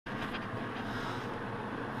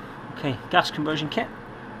Okay, gas conversion kit.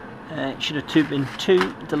 Should have been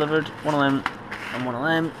two delivered, one of them and one of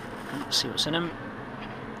them. Let's see what's in them.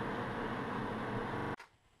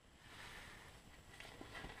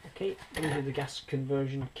 Okay, these are the gas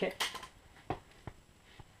conversion kit.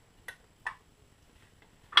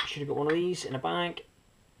 Should have got one of these in a bag.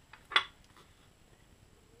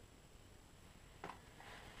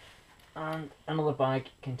 And another bag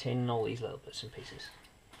containing all these little bits and pieces.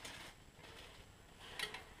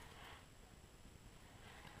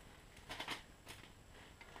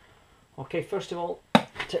 Okay, first of all,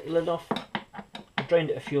 take the lid off. I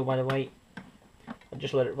drained it of fuel, by the way. I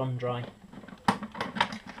just let it run dry.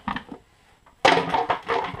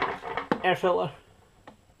 Air filter,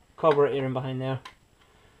 carburetor in behind there.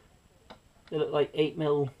 They look like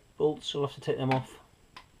 8mm bolts, so I'll have to take them off.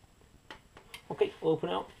 Okay, we'll open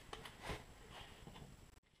it up.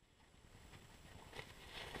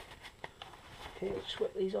 Okay, let's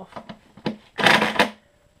whip these off.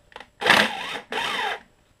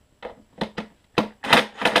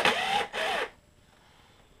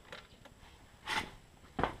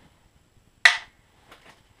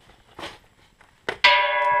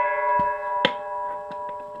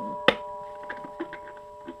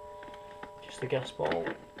 The gas ball.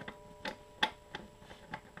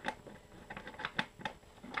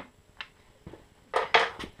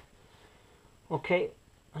 Okay,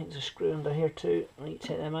 I think there's a screw under here too. I need to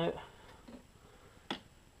take them out.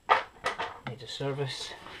 Need a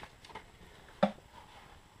service.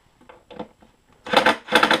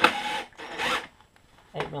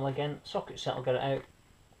 $8mm again. Socket set will get it out.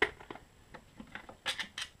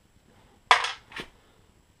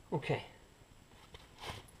 Okay.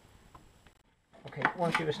 Okay,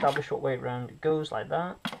 once you've established what way round it goes, like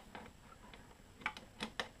that,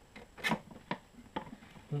 you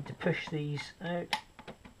need to push these out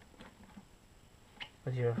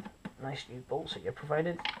with your nice new bolts that you're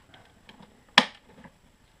provided.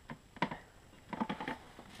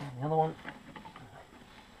 And the other one.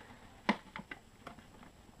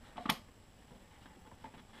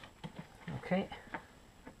 Okay,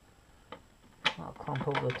 that'll clamp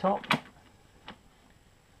over the top.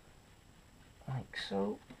 Like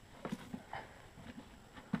so.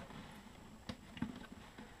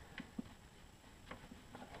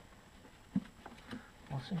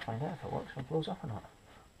 We'll soon find out if it works or blows up or not.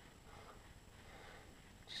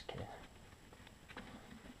 Just kidding.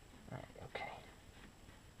 Right, okay.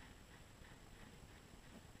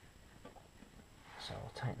 So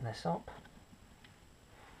we'll tighten this up.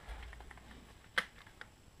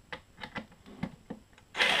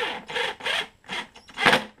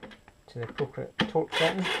 To the appropriate torque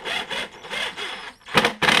setting.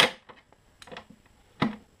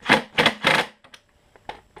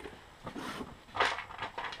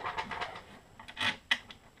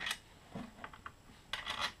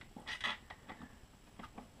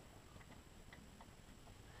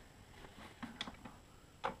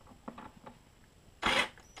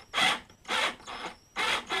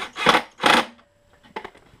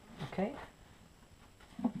 Okay.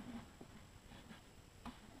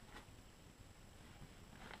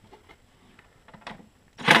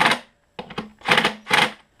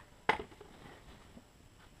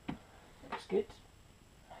 Good.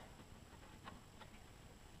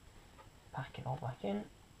 Pack it all back in.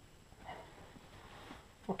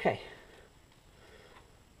 Okay.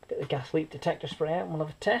 Get the gas leak detector spray out and we'll have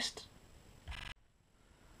a test.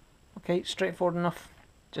 Okay, straightforward enough.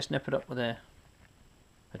 Just nip it up with a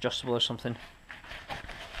adjustable or something.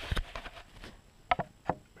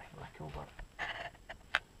 Bring it back over.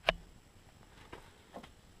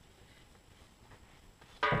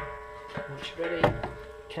 Once you're ready,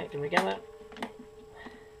 connect them together.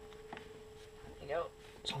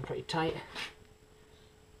 It's on pretty tight.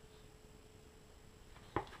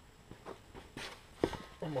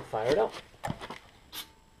 Then we'll fire it up.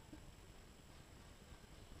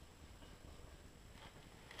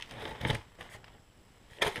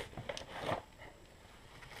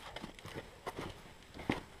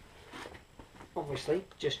 Obviously,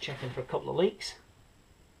 just checking for a couple of leaks.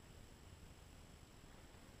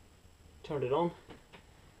 Turned it on.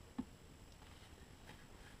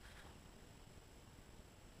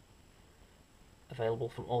 Available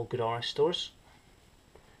from all good RS stores.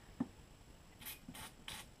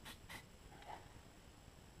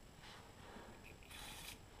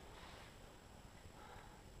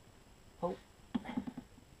 Oh,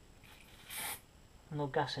 no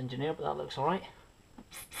gas engineer, but that looks alright.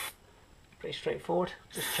 Pretty straightforward.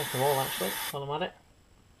 Just check them all actually while I'm at it.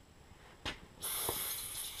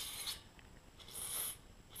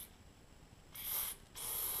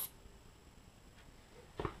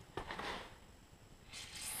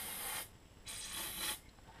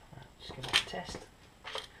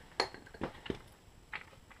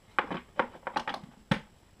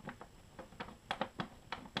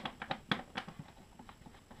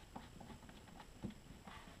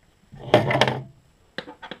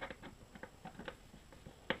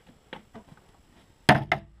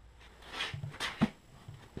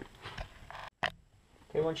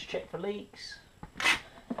 Okay, once you check for leaks,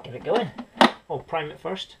 give it going. Oh, prime it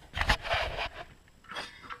first.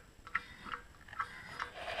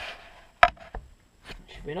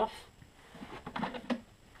 Should be enough.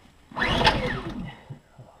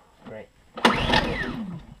 Great.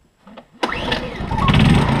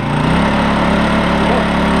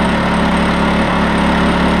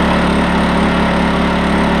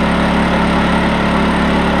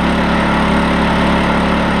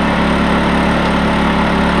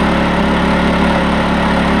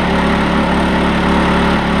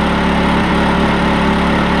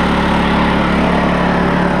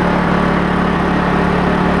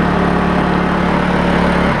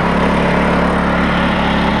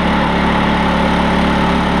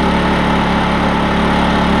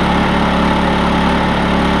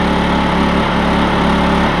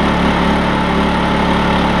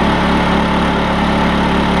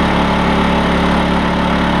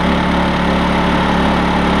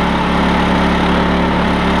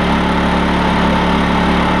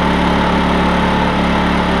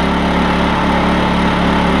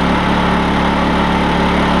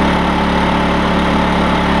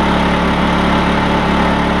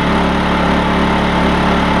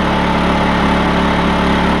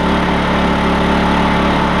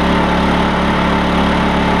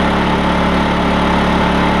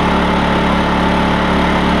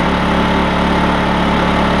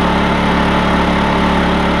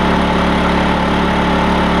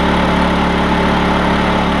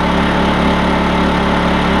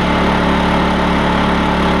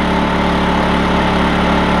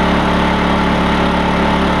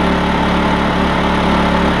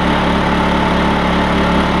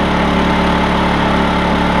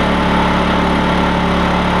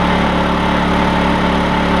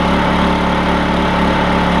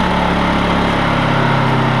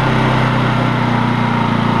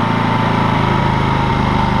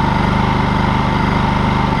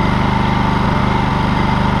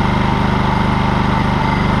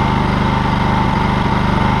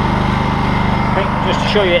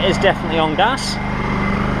 Show you it is definitely on gas.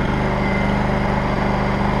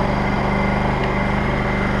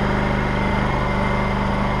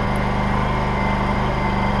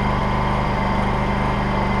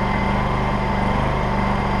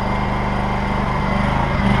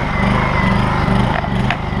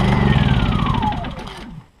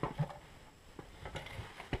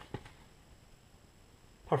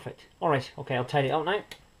 Perfect. Alright, okay, I'll tidy it up now.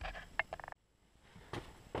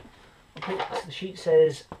 Okay, so the sheet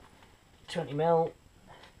says 20mm,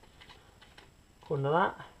 according to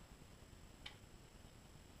that.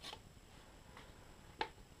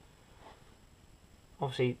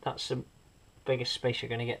 Obviously that's the biggest space you're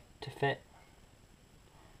going to get to fit.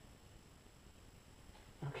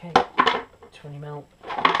 Okay, 20mm.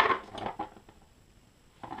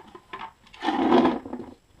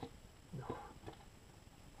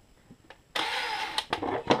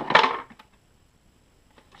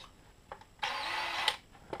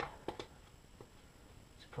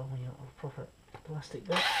 Probably not a proper plastic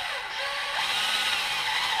bit.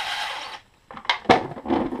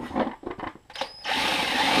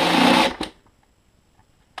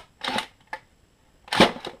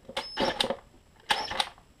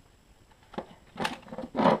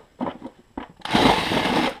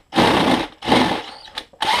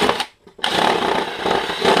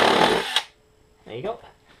 There you go.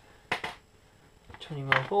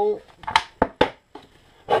 20mm hole.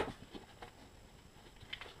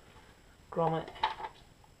 Grommet.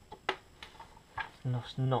 No,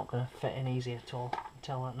 it's not going to fit in easy at all. I can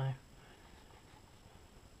tell that now.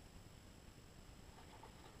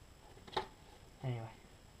 Anyway,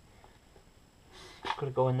 it's got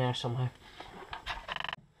to go in there somehow.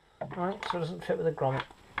 Alright, so it doesn't fit with the grommet.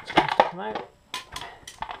 It's going to stick them out.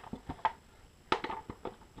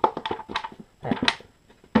 There.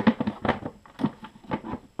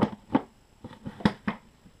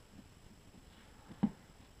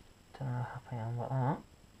 Don't know how happy I am about that.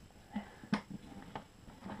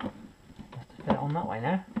 Have to fit it on that way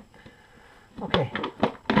now. Okay,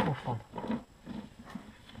 more fun.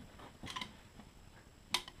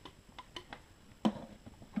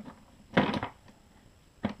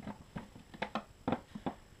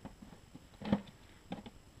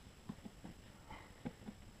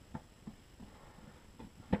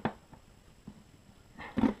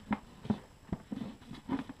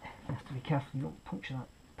 You have to be careful you don't puncture that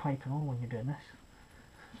pipe and all when you're doing this.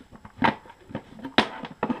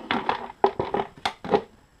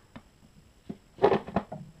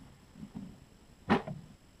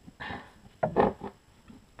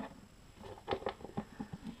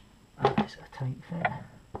 That is a tight fit.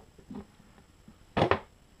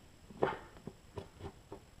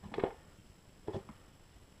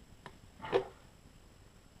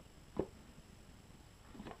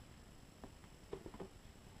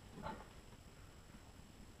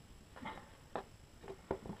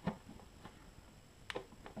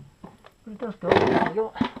 It does go. There we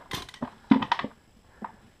go.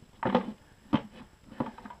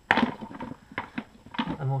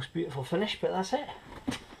 Not the most beautiful finish, but that's it.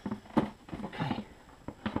 Okay.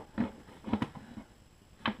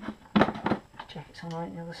 Check it's on right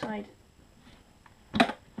on the other side.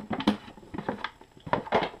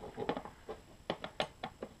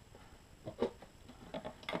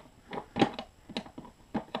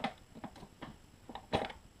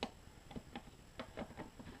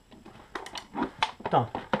 Done.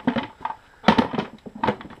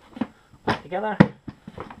 Together.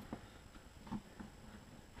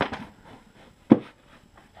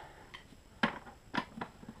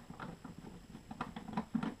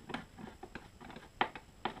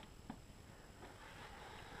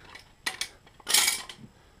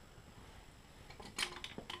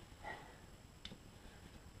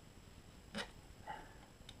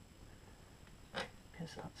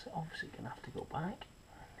 Because that's obviously going to have to go back.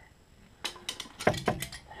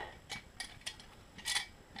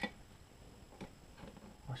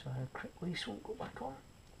 So how quickly this won't go back on.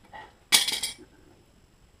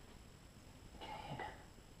 Okay.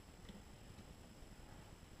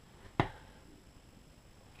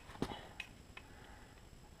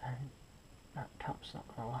 And that cup's not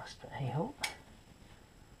going to last, but hey ho.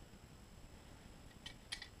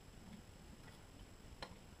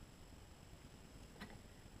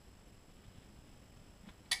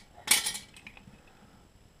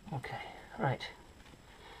 Okay, right.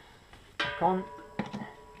 Back on.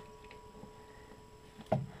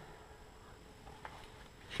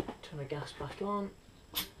 Turn the gas back on.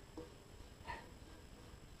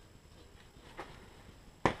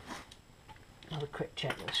 Another quick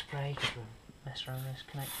check with the spray because we'll mess around this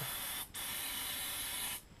connector.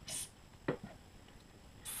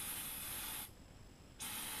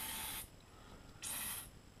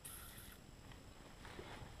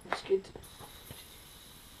 That's good.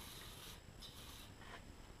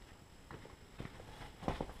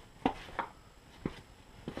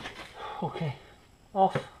 Okay,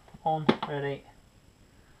 off. On, ready.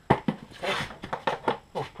 Okay.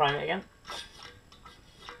 We'll prime it again.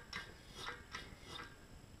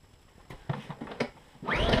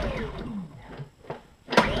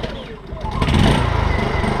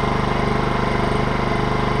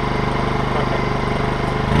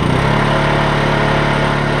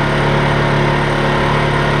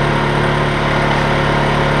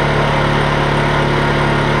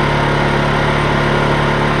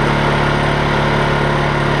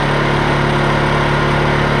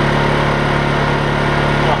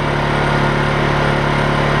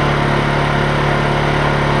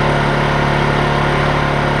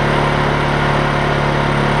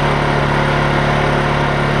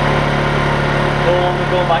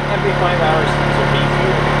 Go back every 5 hours to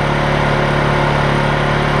refuel.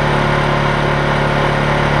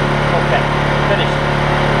 Okay, finished.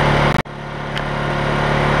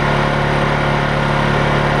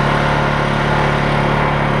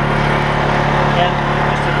 Again,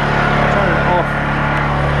 just to turn it off.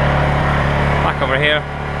 Back over here.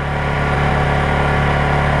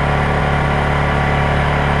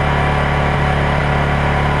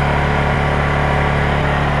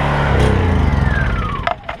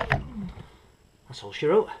 That's all she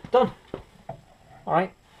wrote. Done.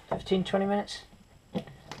 Alright, 15-20 minutes.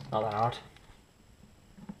 Not that hard.